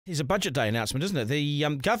Here's a budget day announcement, isn't it?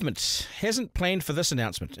 The government hasn't planned for this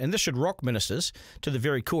announcement, and this should rock ministers to the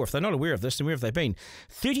very core. If they're not aware of this, then where have they been?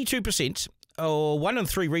 32%, or 1 in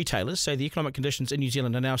 3 retailers say the economic conditions in New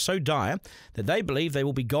Zealand are now so dire that they believe they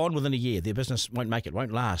will be gone within a year. Their business won't make it,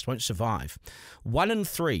 won't last, won't survive. 1 in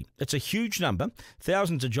 3. It's a huge number.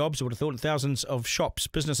 Thousands of jobs, I would have thought, thousands of shops,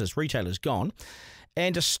 businesses, retailers gone.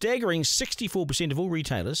 And a staggering 64% of all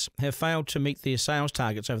retailers have failed to meet their sales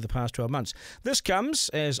targets over the past 12 months. This comes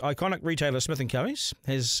as iconic retailer Smith & Co.'s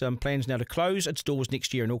has plans now to close its doors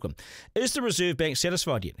next year in Auckland. Is the Reserve Bank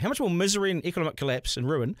satisfied yet? How much more misery and economic collapse and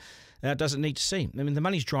ruin does it need to see? I mean, the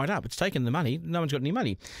money's dried up. It's taken the money. No one's got any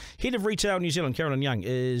money. Head of Retail New Zealand, Carolyn Young,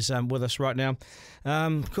 is with us right now.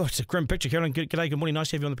 God, it's a grim picture. Carolyn, good day, good morning.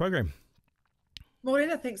 Nice to have you on the program.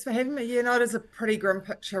 Morena, thanks for having me. Yeah, no, it is a pretty grim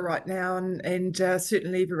picture right now, and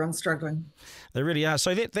certainly everyone's struggling. They really are.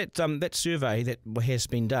 So that survey that has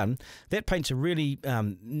been done, that paints a really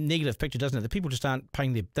negative picture, doesn't it? The people just aren't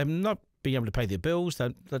paying they're not being able to pay their bills.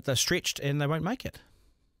 They're stretched and they won't make it.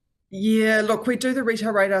 Yeah, look, we do the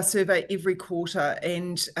Retail Radar survey every quarter,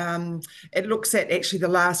 and it looks at actually the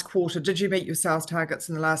last quarter. Did you meet your sales targets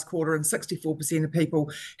in the last quarter? And 64% of people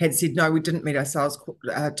had said, no, we didn't meet our sales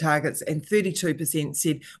targets, and 32%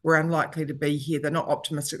 said we're unlikely to be here. They're not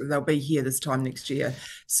optimistic that they'll be here this time next year.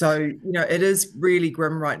 So, it is really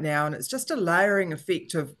grim right now, and it's just a layering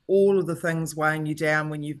effect of all of the things weighing you down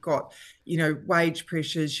when you've got wage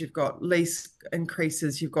pressures, you've got lease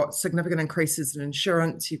increases, you've got significant increases in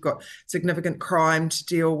insurance, you've got significant crime to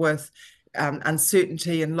deal with,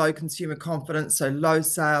 uncertainty and low consumer confidence, so low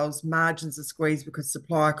sales, margins are squeezed because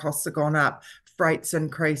supplier costs have gone up, freight's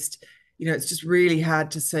increased. It's just really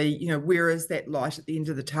hard to see, where is that light at the end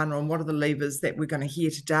of the tunnel, and what are the levers that we're going to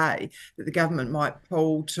hear today that the government might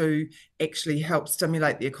pull to actually help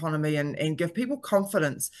stimulate the economy and give people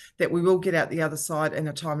confidence that we will get out the other side in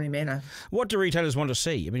a timely manner. What do retailers want to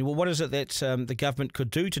see? I mean, what is it that the government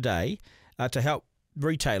could do today to help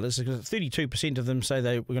retailers? Because 32% of them say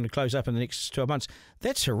they were going to close up in the next 12 months.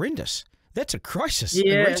 That's horrendous. That's a crisis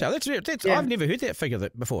in retail. Yeah. I've never heard that figure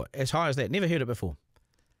before, as high as that. Never heard it before.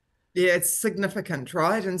 Yeah, it's significant,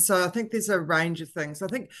 right? And so I think there's a range of things. I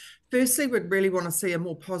think firstly, we'd really want to see a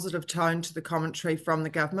more positive tone to the commentary from the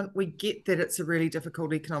government. We get that it's a really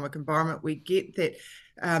difficult economic environment. We get that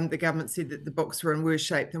the government said that the books were in worse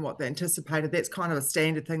shape than what they anticipated. That's kind of a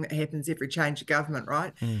standard thing that happens every change of government,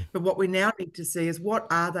 right? But what we now need to see is what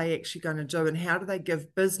are they actually going to do, and how do they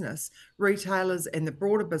give business, retailers and the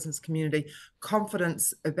broader business community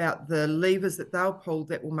confidence about the levers that they'll pull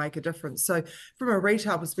that will make a difference. So from a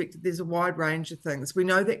retail perspective, there's a wide range of things. We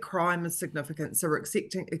know that crime is significant, so we're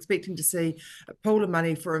expecting to see a pool of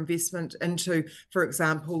money for investment into, for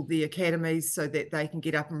example, the academies so that they can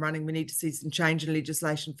get up and running. We need to see some change in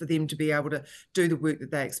legislation for them to be able to do the work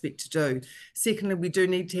that they expect to do. Secondly, we do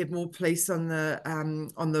need to have more police on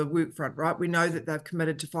the work front, right? We know that they've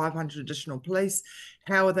committed to 500 additional police.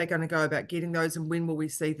 How are they going to go about getting those, and when will we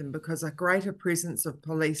see them? Because a greater presence of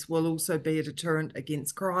police will also be a deterrent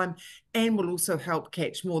against crime and will also help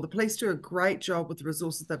catch more. The police do a great job with the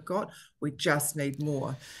resources they've got. We just need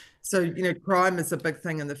more. So, crime is a big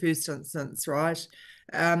thing in the first instance, right?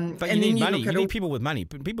 But you need money. You need people with money.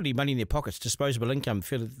 People need money in their pockets, disposable income.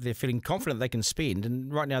 They're feeling confident they can spend,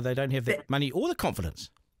 and right now they don't have that money or the confidence.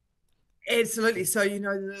 Absolutely. So,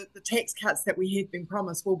 the tax cuts that we have been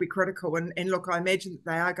promised will be critical. And look, I imagine that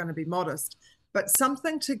they are going to be modest, but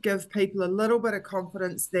something to give people a little bit of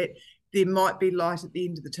confidence that there might be light at the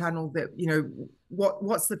end of the tunnel, that,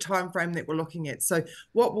 what's the time frame that we're looking at? So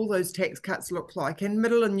what will those tax cuts look like? And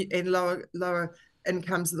middle and lower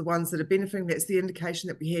incomes are the ones that are benefiting. That's the indication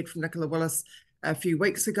that we had from Nicola Willis a few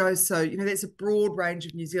weeks ago. So, that's a broad range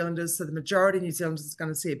of New Zealanders. So the majority of New Zealanders is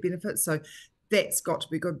going to see a benefit. So that's got to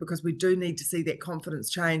be good, because we do need to see that confidence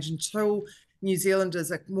change. Until New Zealanders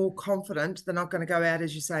are more confident, they're not going to go out,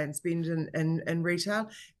 as you say, and spend in retail.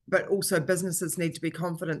 But also businesses need to be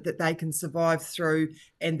confident that they can survive through,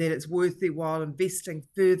 and that it's worth their while investing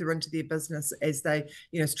further into their business as they,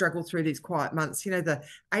 struggle through these quiet months. The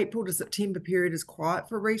April to September period is quiet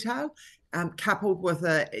for retail, coupled with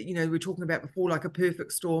we were talking about before, like a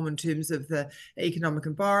perfect storm in terms of the economic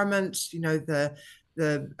environment,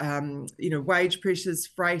 the wage pressures,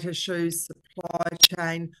 freight issues, supply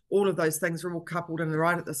chain, all of those things are all coupled in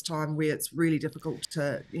right at this time where it's really difficult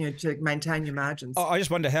to maintain your margins. I just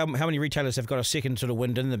wonder how many retailers have got a second sort of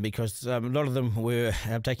wind in them, because a lot of them were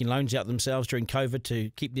taking loans out themselves during COVID to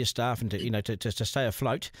keep their staff and to stay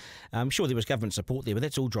afloat. I'm sure there was government support there, but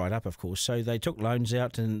that's all dried up, of course. So they took loans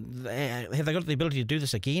out, and have they got the ability to do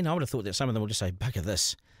this again? I would have thought that some of them will just say, bugger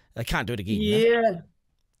this. They can't do it again. Yeah.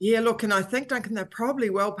 Yeah, look, and I think, Duncan, they're probably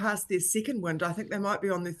well past their second wind. I think they might be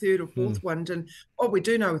on their third or fourth wind. And what we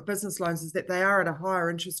do know with business loans is that they are at a higher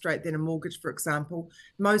interest rate than a mortgage, for example.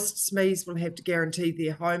 Most SMEs will have to guarantee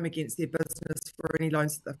their home against their business for any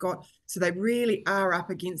loans that they've got. So they really are up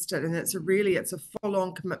against it. And it's a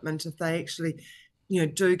full-on commitment if they actually,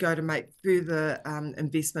 do go to make further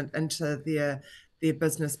investment into their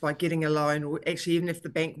business by getting a loan, or actually even if the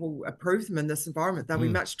bank will approve them in this environment, they'll be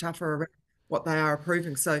much tougher around what they are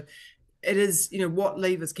approving. So it is, what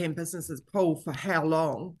levers can businesses pull for how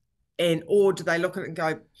long, or do they look at it and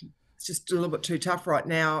go, it's just a little bit too tough right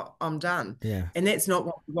now, I'm done. Yeah. And that's not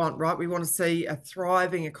what we want, right? We want to see a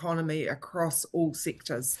thriving economy across all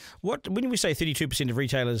sectors. When we say 32% of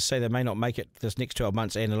retailers say they may not make it this next 12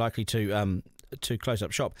 months and are likely to close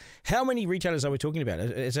up shop, how many retailers are we talking about?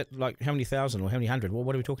 Is it like how many thousand or how many hundred?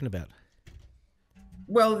 What are we talking about?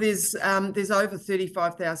 Well, there's over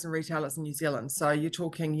 35,000 retailers in New Zealand. So you're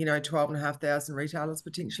talking, 12,500 retailers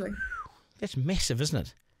potentially. That's massive, isn't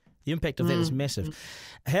it? The impact of that is massive.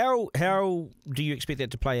 How do you expect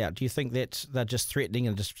that to play out? Do you think that they're just threatening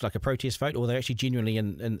and just like a protest vote, or they're actually genuinely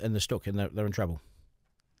in the stook and they're in trouble?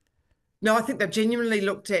 No, I think they've genuinely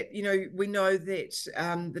looked at, we know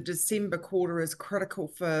that the December quarter is critical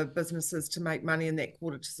for businesses to make money in that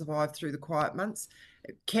quarter to survive through the quiet months.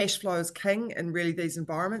 Cash flow is king in really these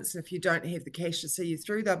environments. And if you don't have the cash to see you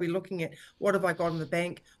through, they'll be looking at what have I got in the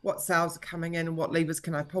bank, what sales are coming in, and what levers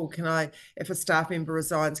can I pull? If a staff member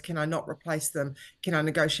resigns, can I not replace them? Can I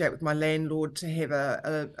negotiate with my landlord to have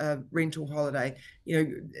a rental holiday?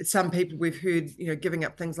 Some people we've heard, giving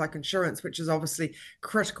up things like insurance, which is obviously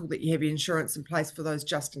critical that you have your insurance in place for those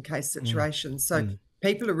just in case situations. So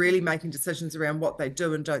people are really making decisions around what they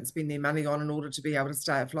do and don't spend their money on in order to be able to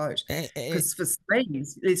stay afloat. Because for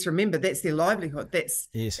SMEs, let's remember, that's their livelihood. It's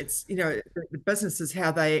the business is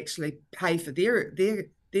how they actually pay for their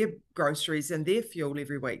groceries and their fuel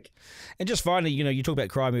every week. And just finally, you talk about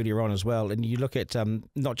crime earlier on as well, and you look at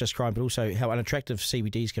not just crime, but also how unattractive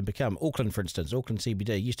CBDs can become. Auckland, for instance, Auckland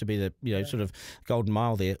CBD used to be the sort of golden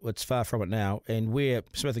mile there. It's far from it now. And where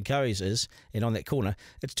Smith & Co.'s is, and on that corner,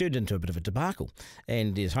 it's turned into a bit of a debacle.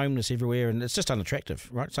 And there's homeless everywhere, and it's just unattractive,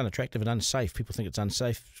 right? It's unattractive and unsafe. People think it's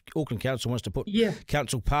unsafe. Auckland Council wants to put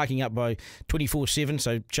council parking up by 24/7,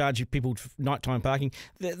 so charge people nighttime parking.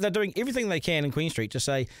 They're doing everything they can in Queen Street to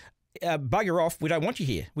say, bugger off, we don't want you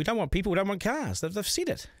here. We don't want people, we don't want cars. They've said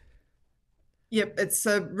it. Yep, it's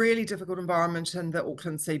a really difficult environment in the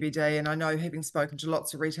Auckland CBD, and I know, having spoken to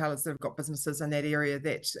lots of retailers that have got businesses in that area,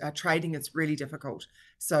 that trading is really difficult.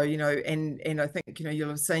 So, and I think, you'll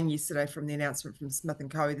have seen yesterday from the announcement from Smith &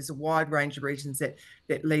 Co, there's a wide range of regions that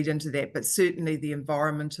lead into that, but certainly the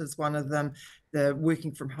environment is one of them. The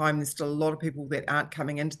working from home, there's still a lot of people that aren't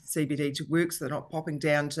coming into the CBD to work, so they're not popping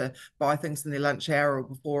down to buy things in their lunch hour or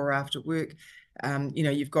before or after work.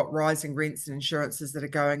 You've got rising rents and insurances that are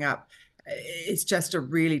going up. It's just a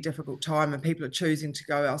really difficult time, and people are choosing to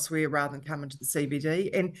go elsewhere rather than come into the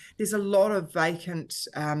CBD. And there's a lot of vacant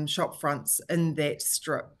shop fronts in that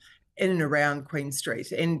strip in and around Queen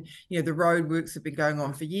Street. And, the road works have been going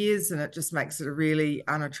on for years, and it just makes it a really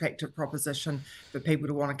unattractive proposition for people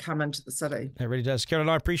to want to come into the city. It really does. Carolyn,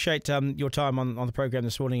 I appreciate your time on the program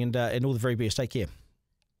this morning, and all the very best. Take care.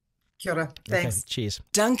 Kia ora. Thanks. Okay, cheers.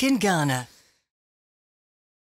 Duncan Garner.